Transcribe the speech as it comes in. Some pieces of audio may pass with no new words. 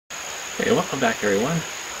Hey, welcome back everyone.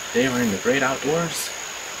 Today we're in the great outdoors,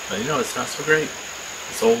 but you know it's not so great.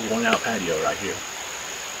 This old worn out patio right here.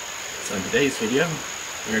 So in today's video,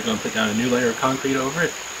 we're going to put down a new layer of concrete over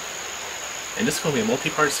it. And this is going to be a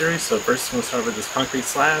multi-part series, so first we're going to start with this concrete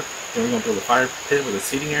slab, then we're going to build a fire pit with a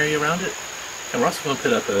seating area around it. And we're also going to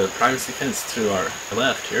put up a privacy fence to our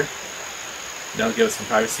left here. That'll give us some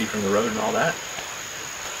privacy from the road and all that.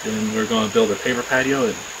 Then we're going to build a paver patio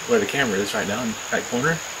at where the camera is right now in that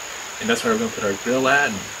corner. And that's where we're going to put our grill at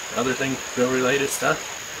and other things, grill related stuff.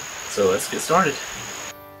 So let's get started.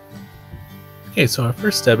 Okay, so our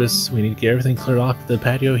first step is we need to get everything cleared off the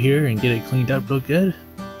patio here and get it cleaned up real good.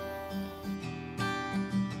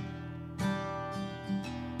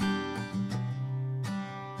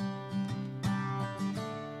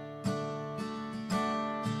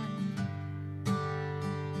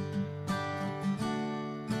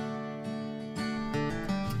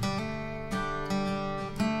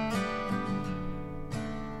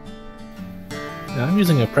 Now I'm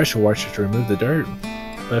using a pressure washer to remove the dirt,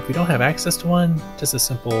 but if you don't have access to one, just a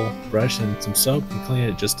simple brush and some soap can clean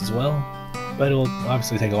it just as well, but it will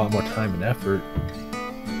obviously take a lot more time and effort.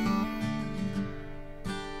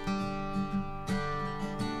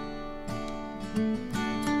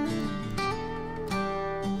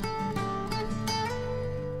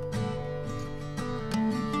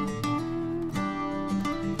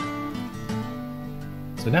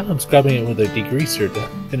 So now I'm scrubbing it with a degreaser to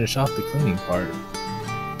finish off the cleaning part.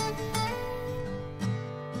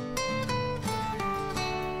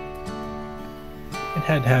 And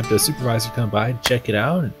had to have the supervisor come by and check it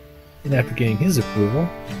out, and after getting his approval,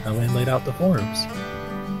 I went and laid out the forms.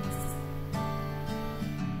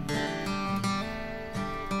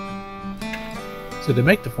 So to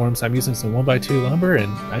make the forms, I'm using some 1x2 lumber,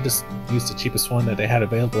 and I just used the cheapest one that they had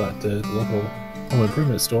available at the local home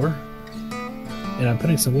improvement store. And I'm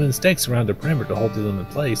putting some wooden stakes around the perimeter to hold them in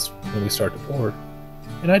place when we start to pour.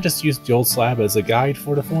 And I just used the old slab as a guide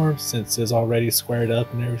for the form since it's already squared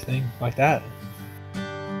up and everything like that.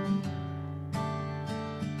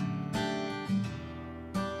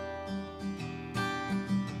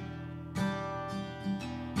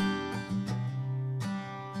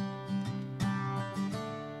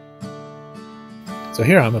 So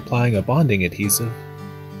here I'm applying a bonding adhesive,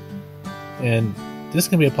 and this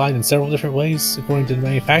can be applied in several different ways according to the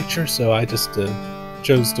manufacturer, so I just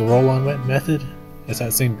chose the roll-on wet method, as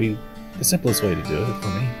that seemed to be the simplest way to do it for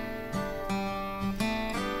me.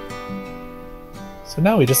 So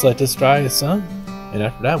now we just let this dry some, and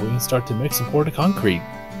after that we can start to mix and pour the concrete.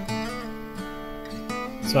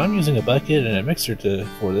 So I'm using a bucket and a mixer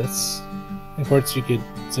for this. Of course you could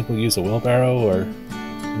simply use a wheelbarrow or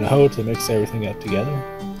a hoe to mix everything up together.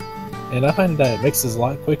 And I find that it mixes a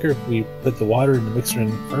lot quicker if we put the water in the mixer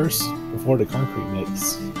in first before the concrete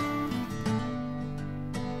mix.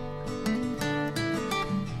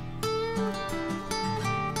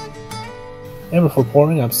 And before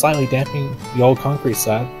pouring, I'm slightly damping the old concrete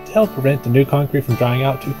slab to help prevent the new concrete from drying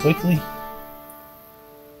out too quickly.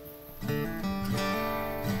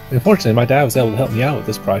 Unfortunately, my dad was able to help me out with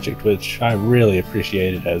this project, which I really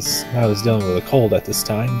appreciated as I was dealing with a cold at this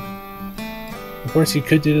time. Of course, you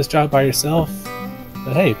could do this job by yourself,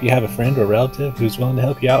 but hey, if you have a friend or relative who's willing to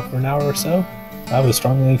help you out for an hour or so, I would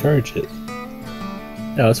strongly encourage it.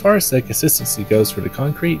 Now, as far as the consistency goes for the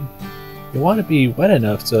concrete, you want to be wet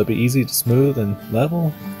enough so it'll be easy to smooth and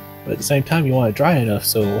level, but at the same time you want it dry enough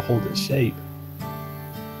so it'll hold its shape.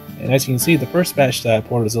 And as you can see, the first batch that I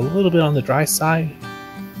poured was a little bit on the dry side,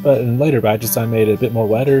 but in later batches I made it a bit more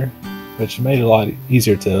wetter, which made it a lot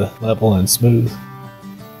easier to level and smooth.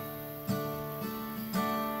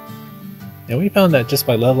 And we found that just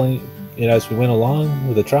by leveling it as we went along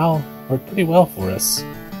with the trowel worked pretty well for us.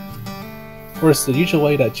 Of course, the usual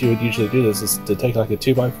way that you would usually do this is to take like a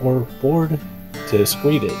 2x4 board to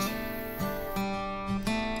screed it.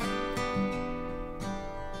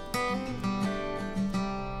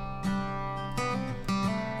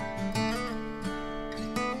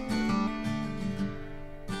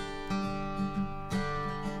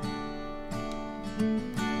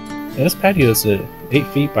 Now this patio is 8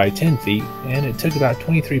 feet by 10 feet, and it took about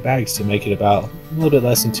 23 bags to make it about a little bit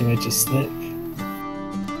less than 2 inches thick.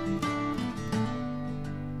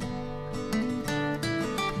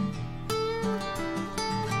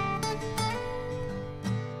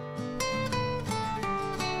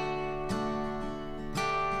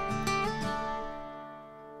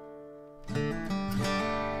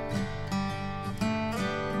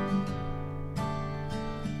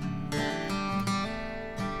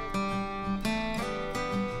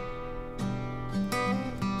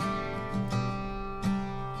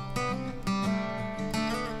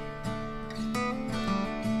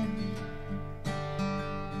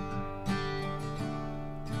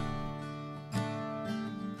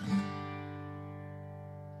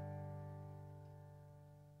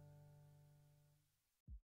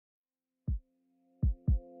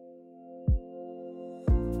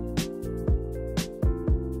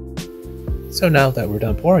 So now that we're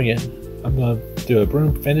done pouring it, I'm going to do a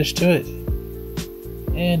broom finish to it.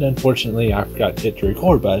 And unfortunately I forgot to hit the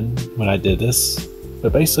record button when I did this.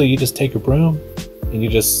 But basically you just take a broom and you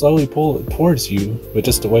just slowly pull it towards you with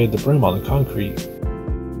just the weight of the broom on the concrete.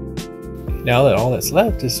 Now that all that's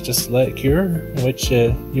left is just to let it cure, in which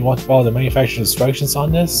you want to follow the manufacturer's instructions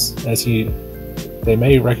on this, as they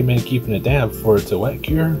may recommend keeping it damp for it to wet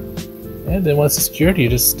cure. And then once it's cured, you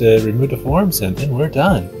just remove the forms and then we're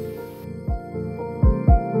done.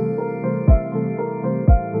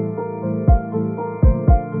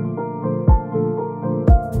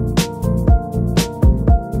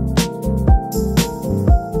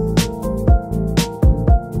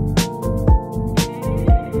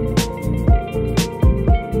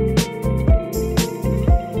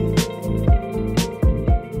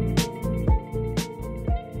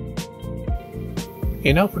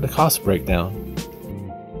 Okay, now for the cost breakdown.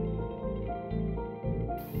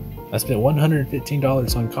 I spent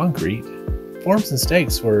 $115 on concrete, forms and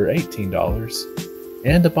stakes were $18,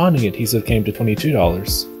 and the bonding adhesive came to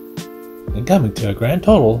 $22, and coming to a grand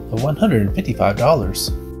total of $155.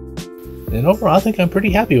 And overall I think I'm pretty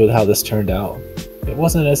happy with how this turned out. It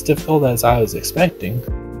wasn't as difficult as I was expecting.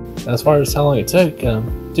 As far as how long it took,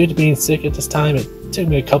 due to being sick at this time, it took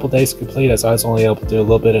me a couple days to complete, as I was only able to do a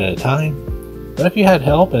little bit at a time. But if you had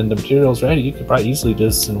help and the materials ready, you could probably easily do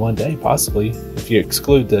this in one day, possibly, if you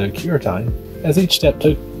exclude the cure time, as each step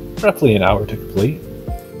took roughly an hour to complete.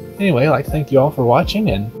 Anyway, I'd like to thank you all for watching,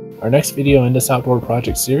 and our next video in this outdoor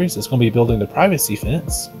project series is going to be building the privacy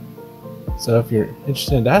fence. So if you're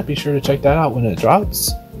interested in that, be sure to check that out when it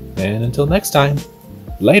drops. And until next time,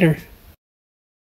 later!